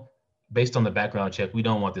 based on the background check, we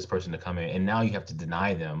don't want this person to come in. And now you have to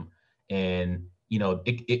deny them. And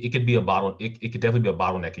it could be a it could definitely be a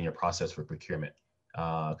bottleneck in your process for procurement.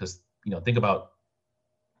 Because, think about,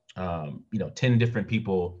 10 different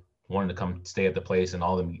people wanting to come stay at the place and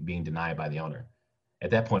all of them being denied by the owner. At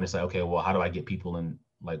that point, it's like, okay, well, how do I get people in?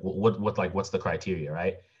 Like, what's the criteria,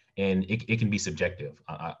 right? And it can be subjective.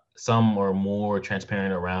 Some are more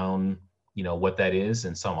transparent around, what that is,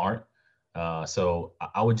 and some aren't. So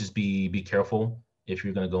I would just be careful if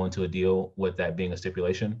you're going to go into a deal with that being a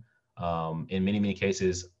stipulation. In many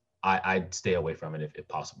cases, I'd stay away from it if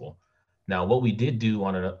possible. Now, what we did do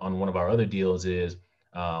on one of our other deals is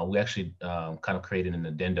we actually kind of created an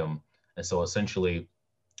addendum. And so essentially,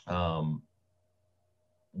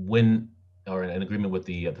 when, or an agreement with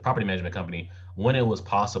the property management company, when it was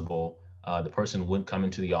possible, the person would come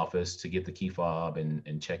into the office to get the key fob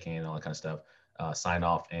and check in, all that kind of stuff, sign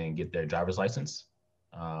off and get their driver's license.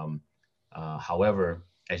 However,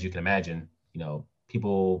 as you can imagine,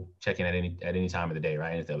 people check in at any time of the day,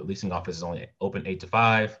 right? And if the leasing office is only open 8 to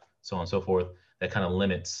 5, so on and so forth, that kind of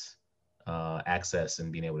limits access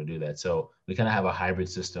and being able to do that. So we kind of have a hybrid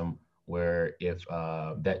system where if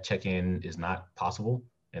that check-in is not possible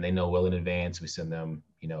and they know well in advance, we send them,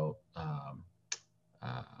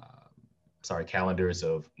 calendars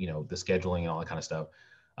of, the scheduling and all that kind of stuff.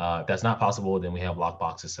 If that's not possible, then we have lock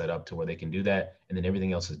boxes set up to where they can do that. And then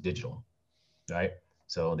everything else is digital, right?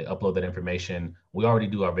 So they upload that information. We already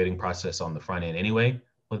do our vetting process on the front end anyway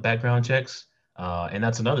with background checks. And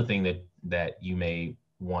that's another thing that you may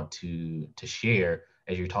want to share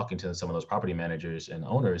as you're talking to some of those property managers and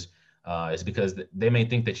owners, is because they may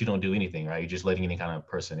think that you don't do anything, right? You're just letting any kind of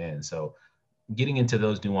person in. So getting into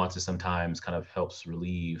those nuances sometimes kind of helps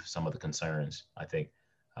relieve some of the concerns, I think,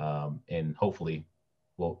 and hopefully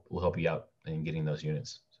we'll help you out in getting those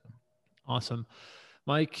units. So. Awesome.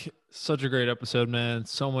 Mike, such a great episode, man.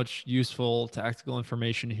 So much useful tactical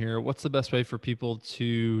information here. What's the best way for people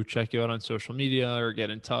to check you out on social media or get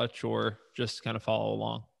in touch or just kind of follow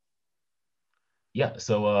along? Yeah,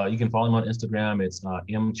 so you can follow him on Instagram. It's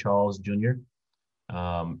M. Charles Jr.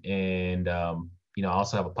 I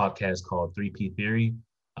also have a podcast called 3P Theory,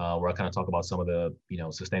 where I kind of talk about some of the,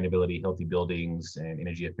 sustainability, healthy buildings, and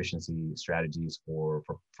energy efficiency strategies for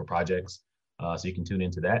projects. So you can tune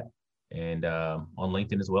into that, and on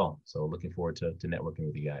LinkedIn as well. So looking forward to networking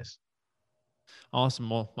with you guys. Awesome.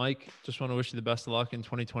 Well, Mike, just want to wish you the best of luck in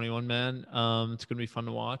 2021, man. It's going to be fun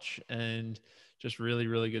to watch and just really,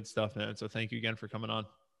 really good stuff, man. So thank you again for coming on.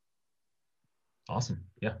 Awesome.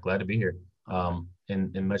 Yeah, glad to be here.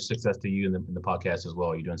 And much success to you in the podcast as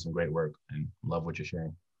well. You're doing some great work and love what you're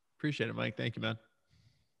sharing. Appreciate it, Mike. Thank you, man.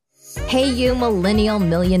 Hey, you millennial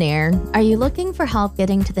millionaire. Are you looking for help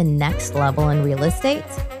getting to the next level in real estate?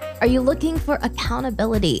 Are you looking for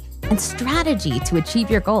accountability and strategy to achieve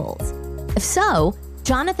your goals? If so,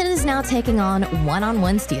 Jonathan is now taking on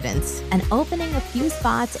one-on-one students and opening a few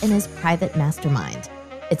spots in his private mastermind.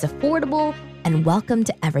 It's affordable and welcome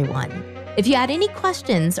to everyone. If you had any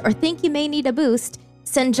questions or think you may need a boost,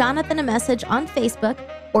 send Jonathan a message on Facebook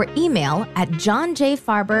or email at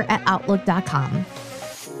johnjfarber@outlook.com.